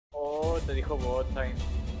te dijo bot time.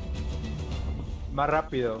 Más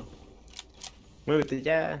rápido. Muévete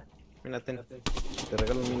ya. Mira, te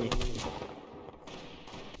regalo un mini.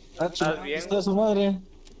 Ah, ¿Estás bien? está su madre.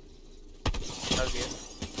 ¿Estás bien?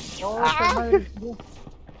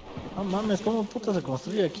 No mames, ¿cómo puta se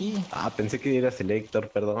construye aquí? Ah, pensé que eras el Héctor,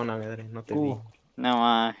 perdóname, Adri, no te vi. No,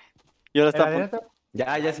 ma. Yo lo ¿El estaba Adrián?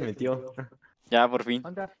 Ya se metió. Ya, por fin.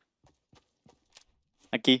 ¿Dónde?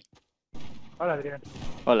 Aquí. Hola, Adrián.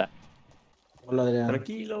 Hola. Hola, Adrián.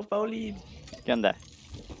 Tranquilo, Pauli. ¿Qué onda?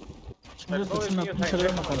 El Esto juego es es una mío, pinche Time,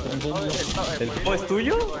 arma déjamelo. contra incendios. ¿El pavo es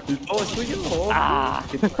tuyo? ¿El pavo es tuyo? Oh, ¡Ah!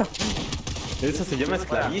 eso se llama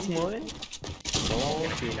esclavismo, No,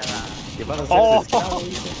 que vas a ser Oh. esclavo,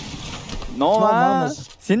 dice. No, No ma. mames.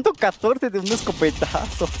 114 de un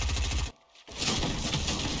escopetazo.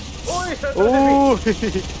 ¡Uy! ¡Salta de mí!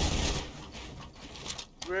 Uy.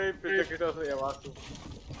 Güey, pensé que estabas ahí abajo.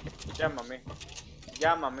 Llámame.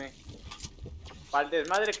 Llámame. Para el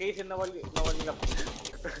desmadre que hice no valí la pena.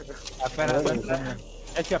 Apenas va entrando.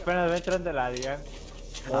 Es que apenas va entrando el Adrián.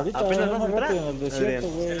 Ahorita apenas vamos vas a entrar, rápido en el desierto,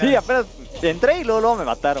 güey. Sí, apenas entré y luego me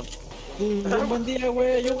mataron. Sí, un buen día,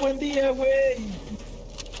 güey. Un buen día, güey.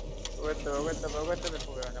 Aguántame,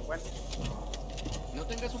 Fogón, aguanta. No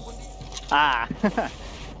tengas un buen día. Ah.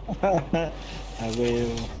 Ah, güey.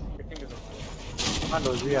 Que chingue su madre.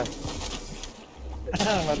 Malos días.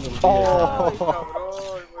 Oh. Ay,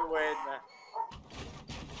 cabrón, muy buena.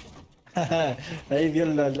 Ahí vio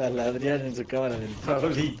al Adrián en su cámara del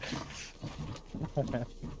Pauli.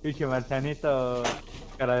 Pinche marcianito.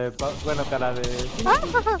 Cara de. Bueno, cara de.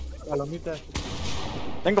 Palomitas.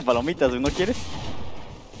 Tengo palomitas, güey, ¿no quieres?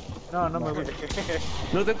 No, no me gusta.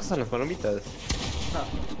 No te gustan las palomitas.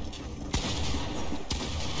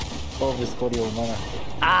 Pobre escoria humana.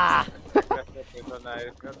 Ah. Gracias, persona,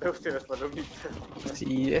 es que no te gustan las palomitas.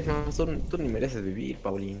 Sí, tú ni mereces vivir,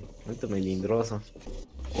 Paulín. Ahorita melindroso.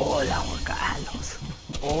 Hola, Juan Carlos.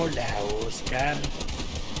 Hola, Oscar.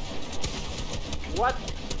 What?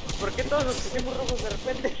 ¿Por qué todos nos pusimos rojos de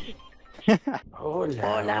repente?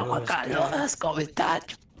 Hola, Juan Carlos. ¿Cómo estás?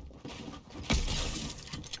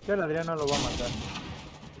 Que el Adrián no lo va a matar.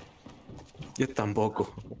 Yo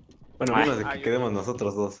tampoco. Bueno, menos de que quedemos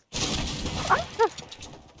nosotros dos.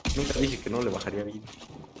 Nunca dije que no le bajaría vida.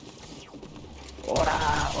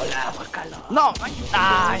 Hola, Juan Carlos. No,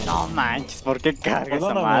 ay, no manches, ¿por qué carga esa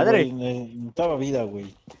Perdóname, madre? güey, necesitaba vida,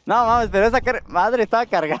 güey. No mames, pero esa madre estaba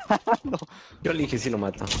cargando. Yo le dije sí lo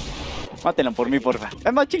mato. Mátenlo por mí, porfa.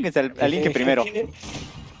 Es más, chinguense al Inge primero.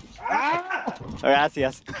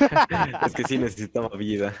 Gracias. Es que sí necesitaba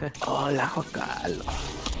vida. Hola, Juan Carlos.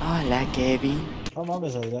 Hola, Kevin. No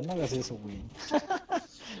mames, Adrián, no hagas eso, güey.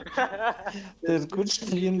 Te escuchas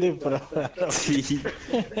bien depravado. Sí.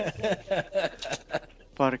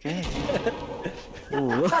 ¿Por qué?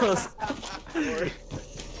 Dos.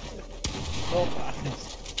 No mames.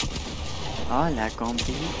 Hola,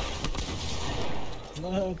 compi.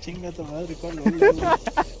 No, chinga tu madre, ¿cuál hola,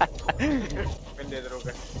 Vende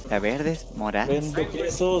drogas. La verdes, moradas. Vendo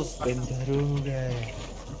quesos, vendo droga.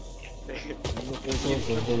 Vendo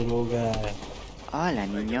quesos, vendo droga. Hola,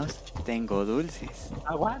 niños. Tengo dulces.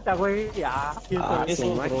 Aguanta, güey. Ya. Ah, Quesos,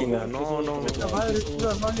 su máquina. droga, No, quesos, no. Puta droga, madre, quesos.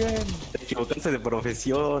 tío, no bien. Te equivocaste de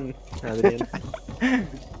profesión, Adrián.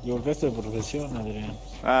 Equivocaste de profesión, Adrián.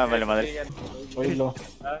 Ah, vale, madre. Oílo.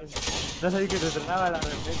 Ay, no sabía que te entrenaba la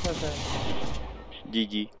defensa, o sea.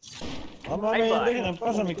 GG. No mames, dejen en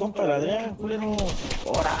paz a mi compa el Adrián, culero.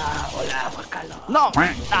 Hola, Juan Carlos. No,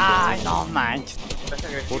 ay, no manches.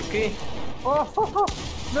 ¿Por qué? ¡Oh!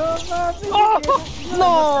 ¡No mames! Oh,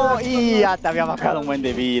 no, y ya te había bajado un buen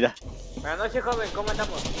de vida. Buenas noches, joven, ¿cómo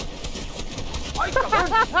andamos? ¡Ay,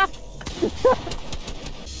 cabrón!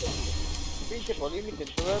 Pinche Polín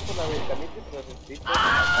intentó ver por la ventanita y se lo sentí.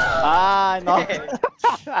 Ay,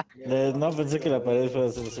 no. No pensé que la pared fuera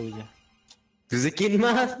a ser suya. Pues de quién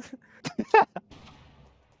más.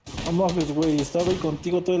 No mames, güey, estaba ahí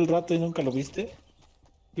contigo todo el rato y nunca lo viste.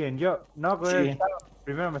 ¿Quién? ¿Yo? No, con Sí. él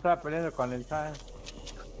primero me estaba peleando con el San.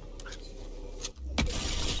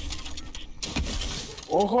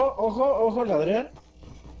 Ojo, el Adrián.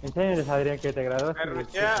 Enséñales, Adrián, que te graduaste. Me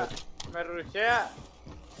rushea.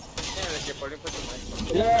 Enséñale que Polín fue tu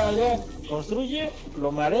maestro. Ya, construye,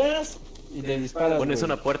 lo mareas y le disparas. Pones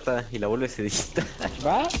güey. una puerta y la vuelves sedista.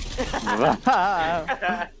 ¿Va?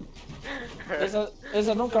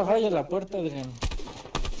 Esa nunca falla la puerta, Adrián.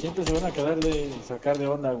 Siempre se van a quedar de sacar de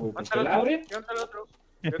onda, güey. Porque la abren. ¿Qué onda el otro?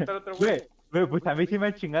 ¿Qué onda el otro, güey? Güey, pues a mí sí me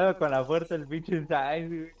han chingado con la puerta el pinche Sainz,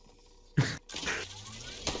 güey.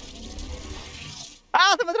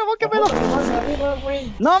 ¡Ah, se me trabó! ¿Qué pedo? Más arriba,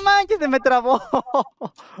 güey. No manches, se me trabó.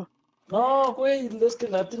 No, güey, es que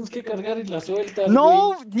la tienes que cargar y la sueltas.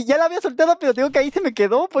 No, güey. ya la había soltado, pero digo que ahí se me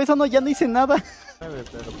quedó, por eso no, ya no hice nada. Pero...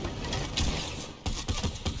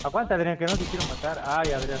 Aguanta, Adrián, que no te quiero matar.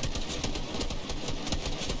 Ay, Adrián.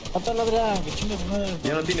 Mátalo, Adrián, que chingas madre.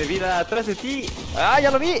 Ya no tiene vida, atrás de ti. ¡Ah,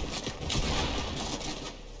 ya lo vi!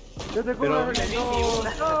 Yo te Pero-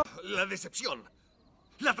 no. La decepción.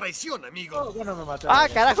 La traición, amigo. Bueno, me mataron. ¡Ah,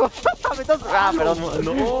 carajo! Perdón.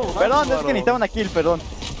 No, Perdón, es bárbaro. que necesitaba una kill, perdón.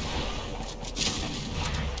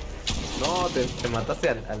 No, te mataste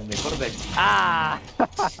al mejor de aquí. ¡Ah!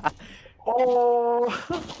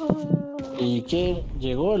 ¿Y quién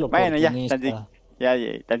llegó el Bueno, ya, oportunista? ya,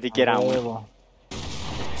 tan siquiera A uno. huevo.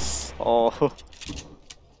 Oh.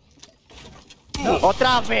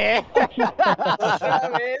 ¡Otra vez! Otra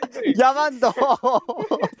vez, güey. ¡Ya van dos!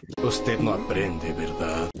 Usted no aprende,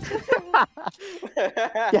 ¿verdad?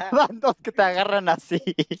 Ya van dos que te agarran así.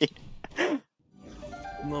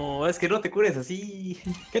 No, es que no te cures así.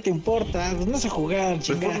 ¿Qué te importa? Pues no sé jugar, Pues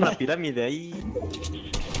pon chingada. una pirámide ahí.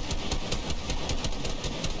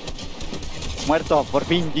 Muerto, por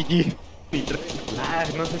fin, GG. Ah,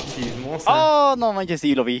 no sé si chismosa. Oh, no manches,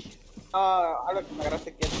 sí, lo vi. Ah, algo que me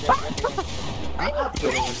agarraste que Pero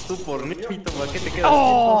pues tú por mito, ¿para qué te quedas?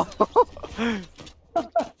 ¡Oh!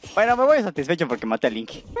 Bueno, me voy satisfecho porque maté a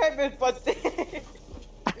Link. me espanté.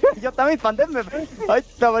 Yo también espanté. Ay,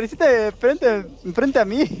 te apareciste enfrente a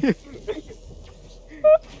mí. Es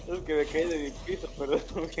que me caí de mi piso, perdón.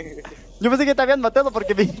 Yo pensé que te habían matado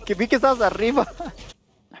porque vi que estabas arriba.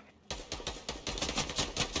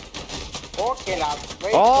 Oh, que la...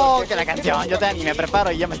 güey, Oh, porque que la es canción. Yo ni me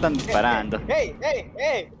preparo y ya me están disparando. ¡Ey!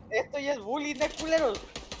 Esto ya es bullying, culeros.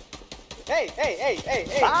 ¡Ey!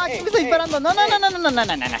 Ah, ey, ¿quién me está ey, disparando? No. Esto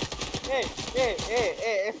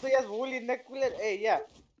ya es bullying, culeros. ¡Ey, ya!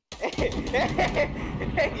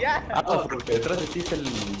 ¡Ya! Ah, porque detrás de ti está el...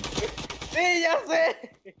 ¡Sí, ya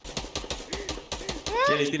sé!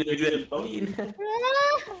 Ya le tiene vida el Paulín.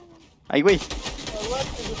 Ay, güey.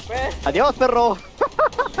 Aguante su perro. Adiós, perro.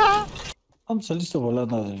 ¿Dónde saliste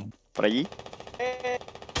volando, Adrián? Por allí.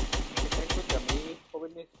 Escucha a mí,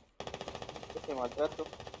 jóvenes. Este maltrato.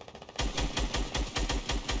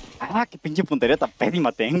 Ah, qué pinche puntería tan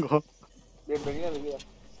pésima tengo. Bienvenida a mi vida.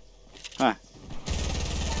 Ah.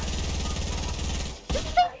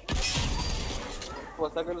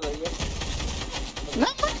 Pues sácalos de ahí. No,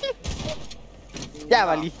 ya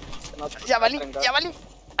valí. No, Ya valí.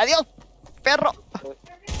 Adiós, perro.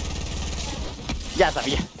 Ya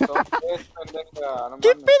sabía.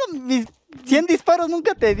 ¿Qué pedo? Mis 100 disparos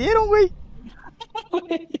nunca te dieron, güey.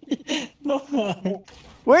 No mames.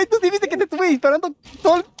 Güey, tú sí viste que te estuve disparando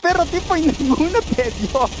todo el perro tiempo y ninguno te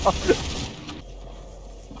dio.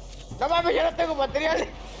 No mames, yo no tengo materiales.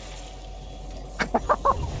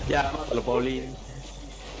 Ya, mátalo, Paulín.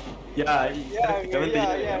 Ya, ahí, prácticamente ya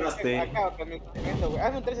me ganaste. Acabo con mi equipamiento, güey.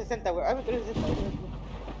 Hazme un 360, güey. Hazme un 360, güey.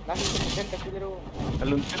 Hazme un 360, culero.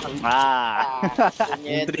 Dale un Ah.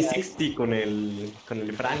 un 360 con el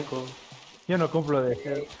Franco. Yo no cumplo de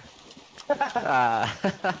ser. Ah,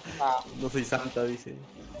 Ah, no soy santa, dice.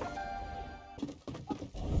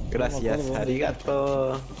 Gracias,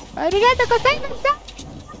 arigato. Arigato, gozaimasu.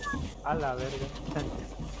 A la verga.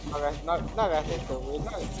 no hagas esto, güey.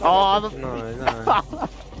 Oh, No, no.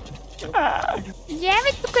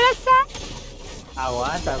 Lleve tu corazón.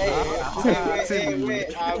 Aguanta, Güey,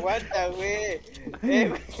 aguanta, güey.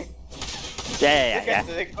 Güey. Ya.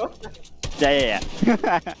 Déjate de cosas. Ya.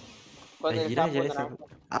 Con Ay, el mira, sapo ya ese... dragón.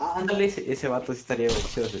 Ah, ándale, ese vato sí estaría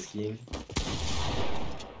chido su skin.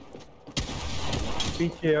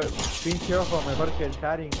 Pinche ojo, mejor que el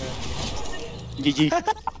Sharingan. GG.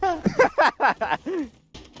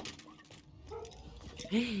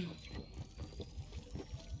 ¡Sí!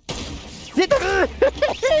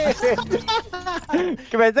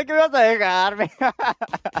 Que pensé que me ibas a dejarme.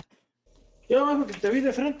 Yo, porque te vi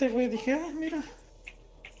de frente, güey, dije, ah, mira.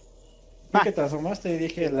 Vi que te asomaste y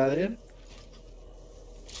dije, el Adrián.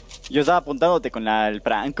 Yo estaba apuntándote con el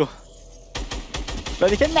Franco.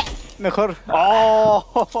 Pero dije, nah, mejor.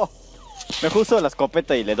 ¡Oh! Mejor uso la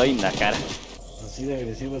escopeta y le doy en la cara. Así de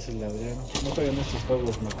agresivo es el Adrián. No juegan estos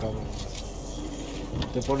juegos macabros.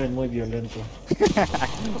 Te ponen muy violento.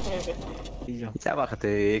 Y yo. Ya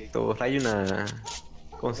bájate, Héctor. Hay una...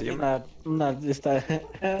 ¿Cómo se llama? Una de esta.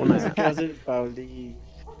 No sé qué va a hacer Pauli.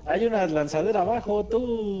 Hay una lanzadera abajo,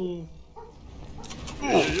 tú.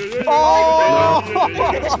 ¡Oh!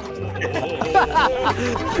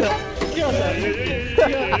 Yo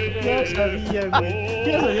sabía,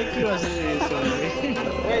 güey. Yo sabía que iba a hacer eso, güey.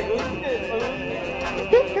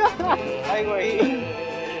 Ay, güey.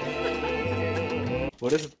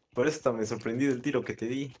 Por eso hasta me sorprendí del tiro que te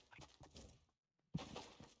di.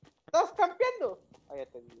 ¿Estás campeando? Ah, ya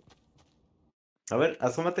te vi. A ver,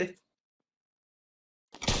 asómate.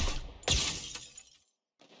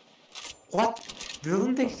 ¿What? ¿De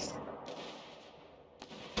dónde?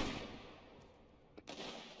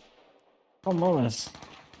 No mames.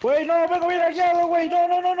 Güey, no, vengo bien hallado, güey. No,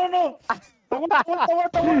 no, no, no, no.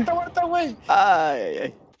 Aguanta, güey. Ay, ay,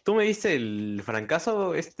 ay. ¿Tú me diste el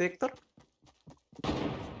francazo, Héctor?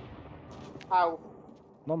 Au.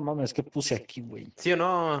 No mames, ¿qué puse aquí, güey? ¿Sí o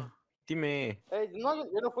no? Dime. No,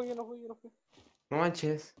 yo no fui. No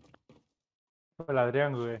manches. Fue el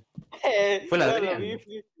Adrián, güey. Fue la Yo lo Adrián. vi,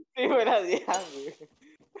 sí, fue la Adrián, güey.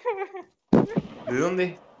 ¿De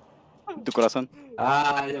dónde? Tu corazón.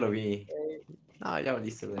 Ah, ya lo vi. No, ya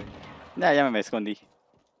valiste, güey. Ya me escondí.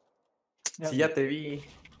 Sí, ya te vi.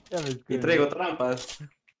 Ya me Y escribí. traigo trampas.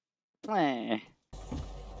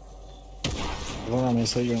 Perdóname,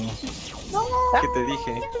 soy yo. ¿Qué te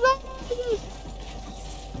dije?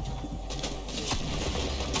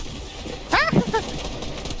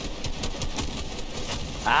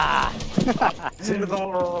 ¡Ah!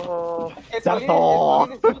 ¡Cerdo! ¡Sarto!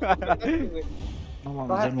 No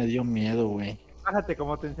mames, ya me dio miedo, güey. Bájate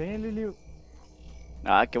como te enseñé, Liliu.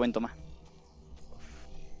 Ah, qué buen toma.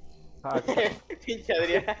 Ah, Pinche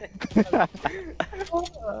Adrián.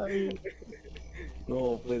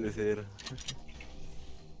 No puede ser.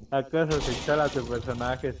 ¿Acaso sexual a tu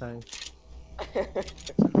personaje, ¿sabes?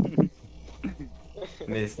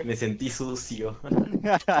 Me sentí sucio.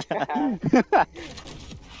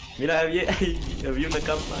 Mira, había una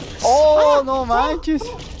campa. ¡Oh, no manches!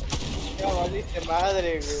 Ya valiste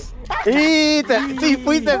madre, güey. ¡Y sí,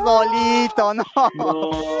 fuiste solito! ¡No!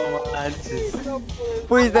 No manches.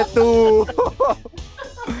 ¡Fuiste tú!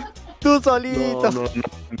 ¡Tú solito!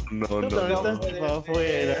 No. para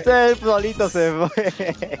afuera. Él solito se fue.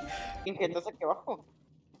 Ingenioso aquí abajo.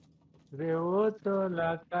 Reboto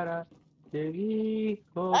la cara, te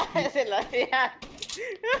dijo. Es el Adrián.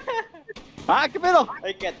 ¡Ah, qué pedo!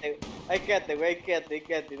 Ahí quédate, güey,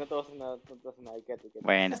 quédate. No te vas a hacer nada, ahí quédate.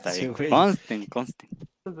 Bueno, está Sí, bien. güey. Consten.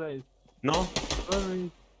 ¿Sabes? No,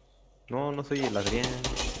 Sorry. no soy el Adrián.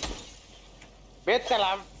 Vete a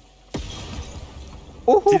la...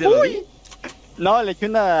 ¿Sí te lo di? No, le eché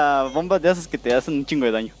una bomba de esas que te hacen un chingo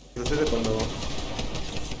de daño. Sucede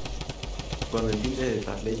cuando entiendes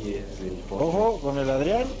las leyes del Fortnite. Ojo, con el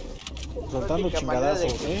Adrián. Soltando Única manera de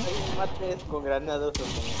chingadazos, que ¿eh? te mates con granadas o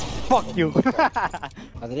con... ¡Fuck you!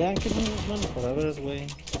 Adrián, ¿qué son las malas palabras, güey?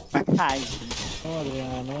 Ay. No,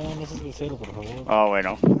 Adrián, no seas grosero, por favor. Oh,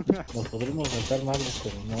 bueno. Nos podremos saltar malos,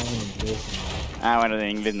 pero no en inglés. Ah, bueno, en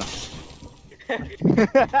inglés no. En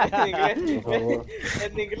inglés, Por favor.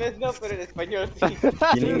 en inglés no, pero en español sí.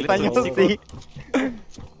 Y en En inglés español no. sí.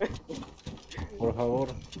 Por favor.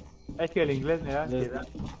 Es que el inglés me da Les- ansiedad.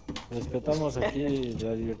 Respetamos aquí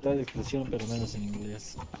la libertad de expresión, pero menos en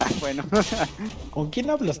inglés. Bueno. ¿Con quién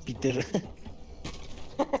hablas, Peter?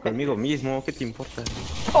 Conmigo mismo, ¿qué te importa?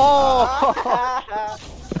 ¡Oh!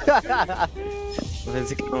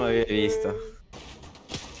 Pensé que no me había visto.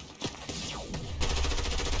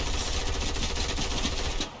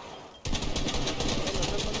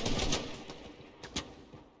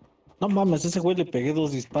 No mames, a ese güey le pegué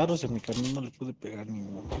 2 disparos y a mi carnal no le pude pegar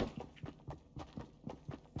ninguno.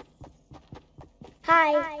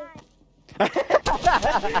 Hi.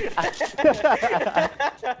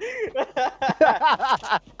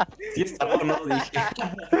 Sí está o no, dije.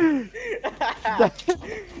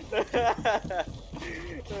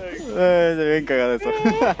 Se bien cagado eso.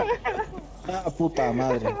 Ah, puta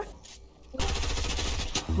madre.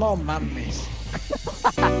 No mames.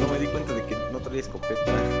 No me di cuenta de que no traía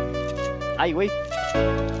escopeta. Ay, güey.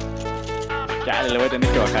 Ya, le voy a tener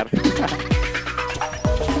que bajar.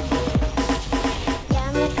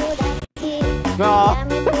 Ya me curaste, No, ya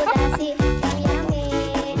me curaste, mírame.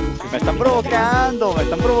 me están provocando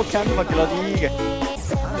para que lo diga.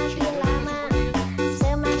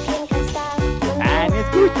 Ah, ni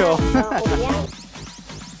escucho.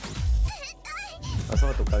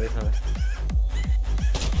 Asoma tu cabeza, a ver.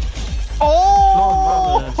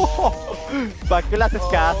 ¡Oh! ¿Para qué le haces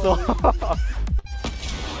caso?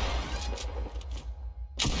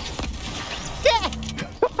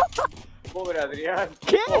 Pobre Adrián.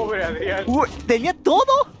 ¿Qué? Pobre Adrián. Uy, ¿tenía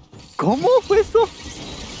todo? ¿Cómo fue eso?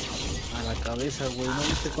 A la cabeza, güey. ¿No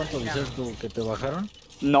viste cuánto dices tú que te bajaron?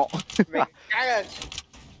 No. Me cagan.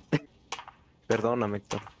 Perdóname,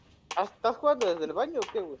 Héctor. ¿Estás jugando desde el baño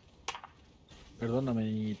o qué, güey? Perdóname,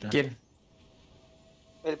 niñita. ¿Quién?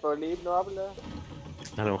 El Paulín no habla.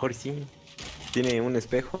 A lo mejor sí. Tiene un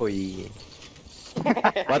espejo y...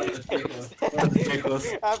 4 espejos. 4 espejos.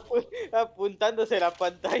 Apuntándose la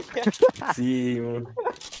pantalla. Sí,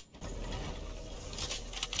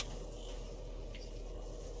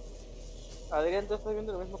 Adrián, ¿tú estás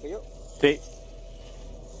viendo lo mismo que yo? Sí.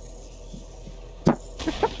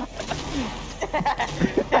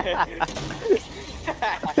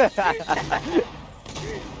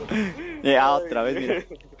 Ya, otra vez, mira.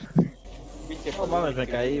 Pinche No mames, me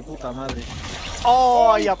caí, puta madre.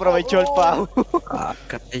 ¡Ay! Aprovechó el pavo. Ah,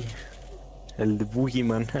 caray. El de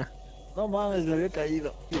Boogeyman. No mames, me había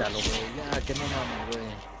caído. Míralo, güey, ya, que no mames, güey.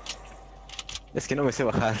 Es que no me sé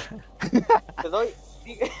bajar. Te doy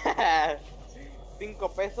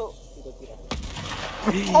 5 pesos y te tiras.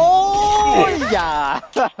 ¡Oh! ¡Ya!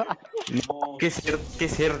 No, qué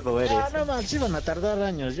cerdo eres. Ah, no mames, iban a tardar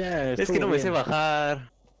años, ya. Es que no me sé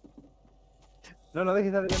bajar. No lo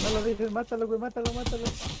dejes, Adrián, no lo dejes, mátalo, güey, mátalo.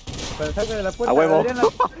 Para salga de la puerta. A huevo. Adrián,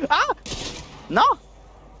 ¡No!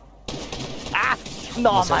 ¡Ah!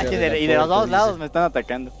 No, No salga manches, de la y de los puerta, dos lados dice. me están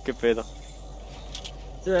atacando. ¿Qué pedo?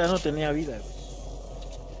 Ya no tenía vida, güey.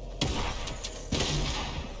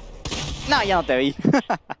 No, ya no te vi.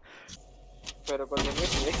 Pero con el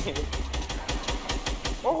rifle.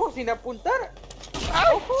 ¡Ojo, sin apuntar!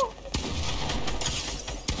 ¡Ojo!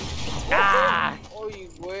 ¡Ah! ¡Uy,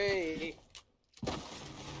 güey!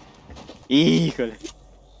 Híjole.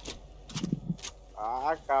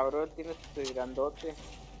 Ah, cabrón, tienes este grandote.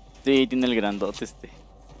 Sí, tiene el grandote este.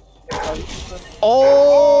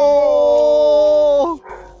 ¡Oh!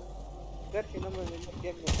 Ver si no me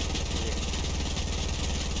entiendo.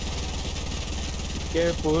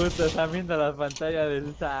 Qué puto, están viendo la pantalla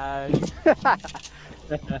del Sai.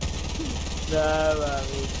 Nada,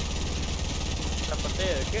 güey. ¿La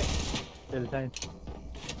pantalla de qué? Del Sai.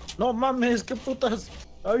 No mames, qué putas.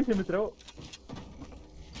 Ay, se me trabó.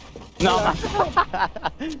 No,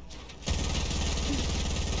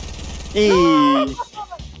 y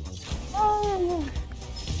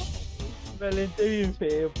Me alenté bien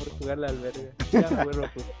feo por jugarle al verga. Ya no vuelvo a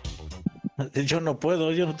jugar. Yo no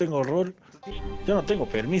puedo, yo no tengo rol. Yo no tengo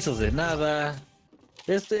permisos de nada.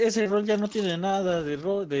 Ese rol ya no tiene nada de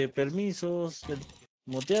rol, de permisos.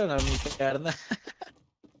 Mutearon a mi carnal.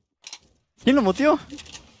 ¿quién lo muteó?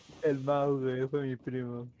 El Mau, güey, fue mi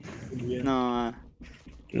primo. Bien. No.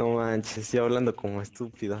 No manches, estoy hablando como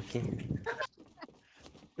estúpido aquí.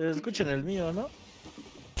 Escuchen el mío, ¿no?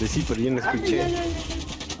 Sí, pero yo no escuché.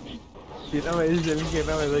 Si no me dice el que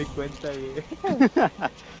no me doy cuenta, güey.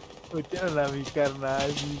 Metieron a mi carnal,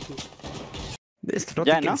 dice. Es que no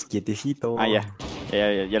Ya, te ¿no? quedes quietecito. Ah,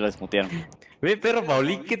 ya lo desmutearon. Ve, perro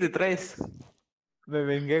Paulín, ¿qué te traes? Me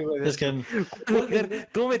vengué, güey. Es que Joder,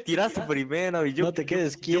 tú me tiraste primero y yo... no te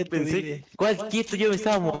quedes quieto, Yo pensé, dile. ¿cuál quieto? Yo me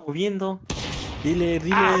estaba moviendo. Dile,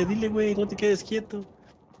 güey, no te quedes quieto.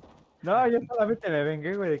 No, yo solamente me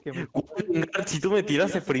vengué, güey, de que me... Si tú me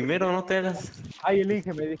tiraste primero, no te hagas. Ay, el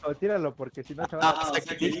Inge me dijo, tíralo porque si no se va a... Ah,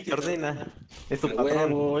 aquí te ordena. Es tu A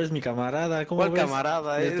patrón. huevo, es mi camarada. ¿Cómo ¿Cuál ves?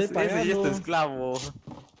 camarada? Le Ese estoy ya es tu pagando. esclavo.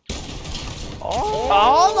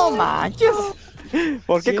 ¡Oh, no manches!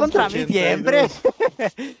 ¿Por qué contra mí 182. siempre?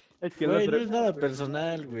 Es que el Güey, no otro... es nada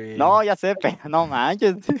personal, güey. No, ya sé, pero no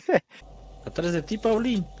manches. Atrás de ti,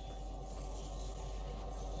 Paulín.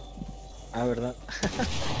 Ah, ¿verdad?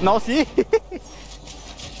 No, sí.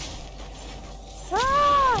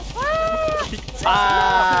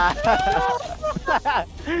 Ah.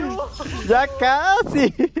 Ya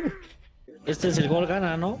casi. Este es el gol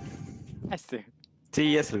gana, ¿no?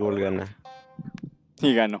 Sí, es el gol gana.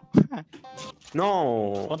 Y ganó.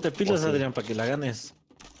 No. Ponte pilas, O sí. Adrián, para que la ganes.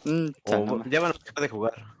 O ya van a dejar de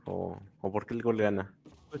jugar. O porque el gol gana.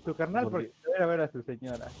 Pues tu carnal, porque se va a ir a ver a su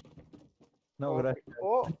señora. No, gracias.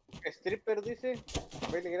 O stripper dice,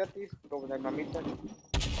 baile gratis, como la mamita.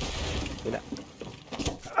 Mira.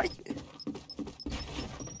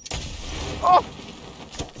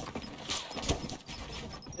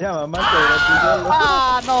 Ya, mamá, te gratifico.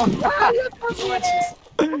 ¡Ah, no!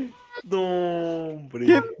 No, hombre.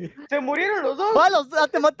 ¿Qué? ¡Se murieron los dos! ¡Palos! ¡Ah,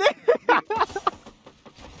 te maté!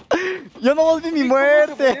 Yo no vi mi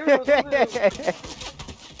muerte.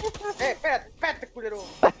 Espérate, culero.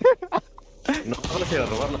 No, vamos a ir a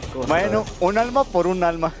robar las cosas. Bueno, un alma por un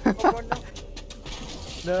alma. ¿Cómo no?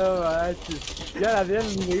 No, manches. Ya Adrián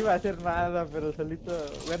ni me iba a hacer nada, pero solito,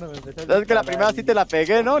 bueno, me empezó a... Es que la primera sí te la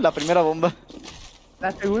pegué, ¿no? La primera bomba.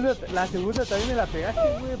 La segunda también me la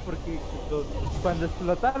pegaste, güey, porque cuando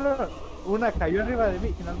explotaron, una cayó arriba de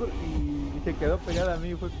mí sin albur, y se quedó pegada a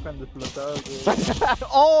mí, fue cuando explotó, güey.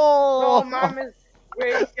 ¡Oh! No mames,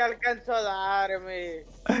 güey, que alcanzó a darme.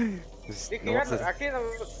 Pues, Dije, no, ya se- no, aquí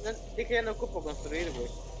dije, ya no ocupo construir, güey.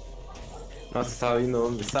 no se estaba viendo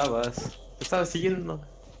dónde estabas. Te estaba siguiendo.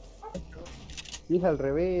 Y es al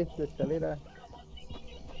revés, la escalera.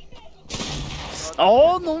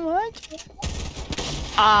 ¡Oh, no manches!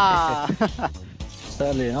 ¡Ah!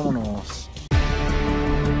 Dale, vámonos.